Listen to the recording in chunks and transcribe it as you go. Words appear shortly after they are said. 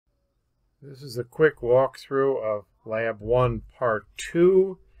This is a quick walkthrough of Lab 1 Part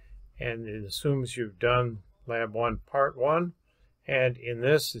 2, and it assumes you've done Lab 1 Part 1. And in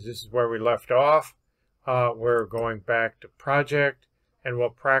this is where we left off. We're going back to project, and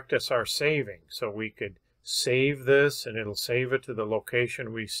we'll practice our saving. So we could save this, and it'll save it to the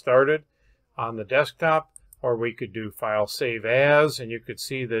location we started on the desktop, or we could do File Save As, and you could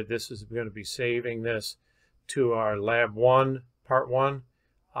see that this is going to be saving this to our Lab 1 Part 1.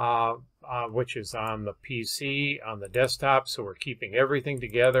 Which is on the PC, on the desktop. So we're keeping everything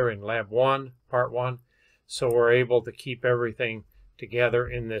together in Lab 1, Part 1. So we're able to keep everything together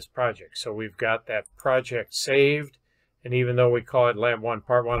in this project. So we've got that project saved. And even though we call it Lab 1,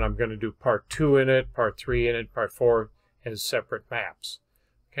 Part 1, I'm going to do Part 2 in it, Part 3 in it, Part 4 as separate maps.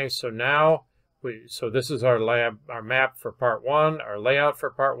 Okay, so now, this is our map for Part 1, our layout for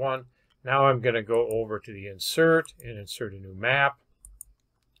Part 1. Now I'm going to go over to the Insert and insert a new map.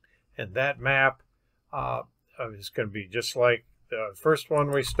 And that map is going to be just like the first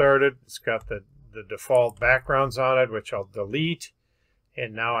one we started. It's got the default backgrounds on it, which I'll delete.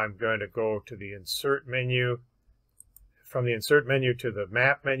 And now I'm going to go to the Insert menu, from the Insert menu to the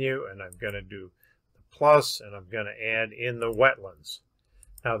Map menu, and I'm going to do the plus, and I'm going to add in the wetlands.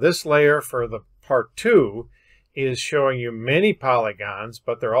 Now this layer for the Part 2 is showing you many polygons,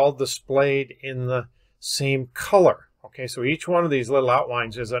 but they're all displayed in the same color. Okay, so each one of these little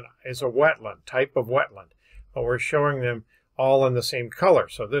outlines is a wetland, type of wetland, but we're showing them all in the same color.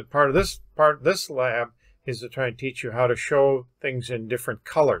 So part of this lab is to try and teach you how to show things in different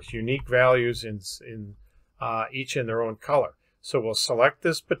colors, unique values in each in their own color. So we'll select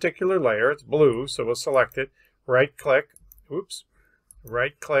this particular layer. It's blue, so we'll select it. Right-click,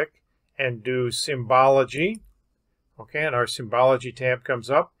 right-click, and do Symbology. Okay, and our Symbology tab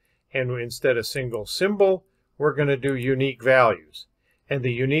comes up, and instead of single symbol, we're going to do unique values. And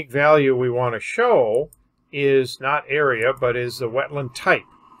the unique value we want to show is not area, but is the wetland type.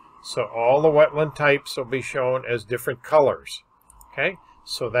 So all the wetland types will be shown as different colors. Okay,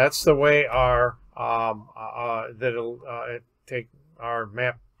 so that's the way our that'll take our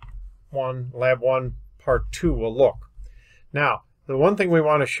Map 1, Lab 1, Part 2 will look. Now, the one thing we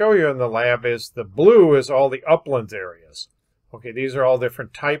want to show you in the lab is the blue is all the uplands areas. Okay, these are all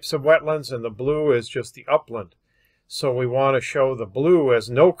different types of wetlands, and the blue is just the upland. So we want to show the blue as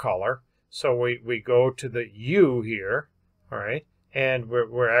no color. So we go to the U here, all right, and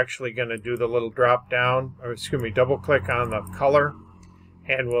we're actually going to do the little drop down, or excuse me, double click on the color,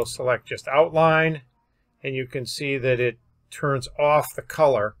 and we'll select just outline, and you can see that it turns off the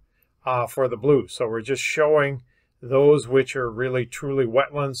color for the blue. So we're just showing those which are really truly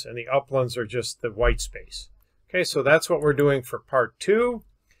wetlands, and the uplands are just the white space. Okay, so that's what we're doing for Part 2.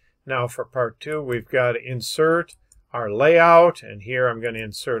 Now for Part 2, we've got to insert our layout, and here I'm going to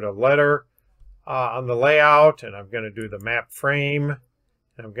insert a letter on the layout, and I'm going to do the map frame,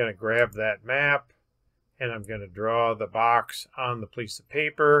 and I'm going to grab that map, and I'm going to draw the box on the piece of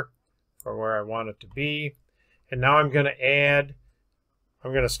paper for where I want it to be. And now I'm going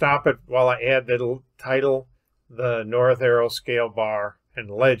to stop it while I add the title, the north arrow, scale bar,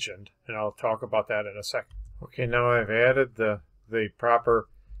 and legend, and I'll talk about that in a second. Okay, now I've added the proper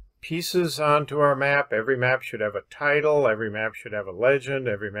pieces onto our map. Every map should have a title, every map should have a legend,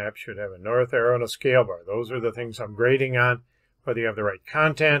 every map should have a north arrow and a scale bar. Those are the things I'm grading on, whether you have the right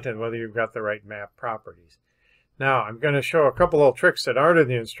content and whether you've got the right map properties. Now, I'm going to show a couple of tricks that aren't in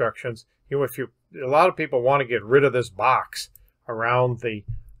the instructions. A lot of people want to get rid of this box around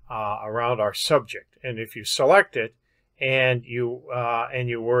around our subject, and if you select it and you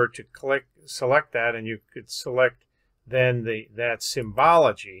were to select that, and you could select then that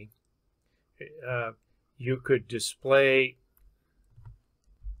symbology, you could display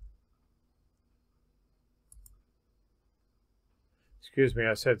excuse me,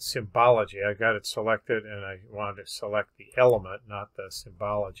 I said symbology. I got it selected, and I wanted to select the element, not the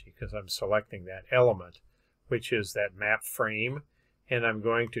symbology, because I'm selecting that element, which is that map frame, and I'm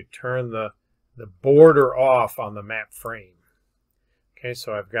going to turn the border off on the map frame. Okay,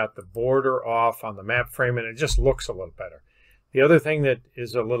 so I've got the border off on the map frame, and it just looks a little better. The other thing that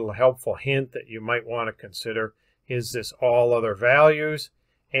is a little helpful hint that you might want to consider is this all other values.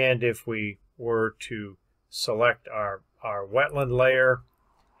 And if we were to select our wetland layer,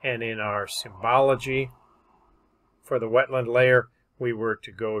 and in our symbology for the wetland layer, we were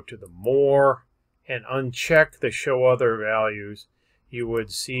to go to the more and uncheck the show other values, you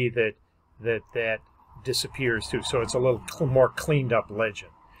would see that disappears too. So it's a little more cleaned up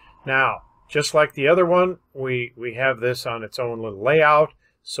legend. Now, just like the other one, we have this on its own little layout.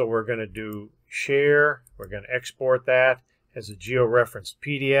 So we're going to do share. We're going to export that as a georeferenced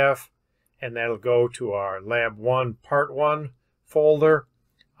PDF. and that'll go to our Lab 1 Part 1 folder.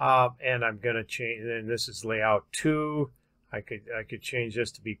 And I'm going to change, and this is layout 2. I could change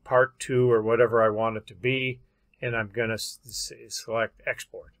this to be Part 2 or whatever I want it to be, and I'm going to select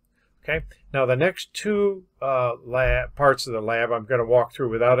Export. Okay. Now the next two parts of the lab I'm going to walk through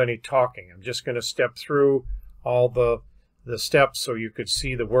without any talking. I'm just going to step through all the steps so you could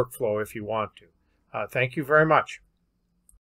see the workflow if you want to. Thank you very much.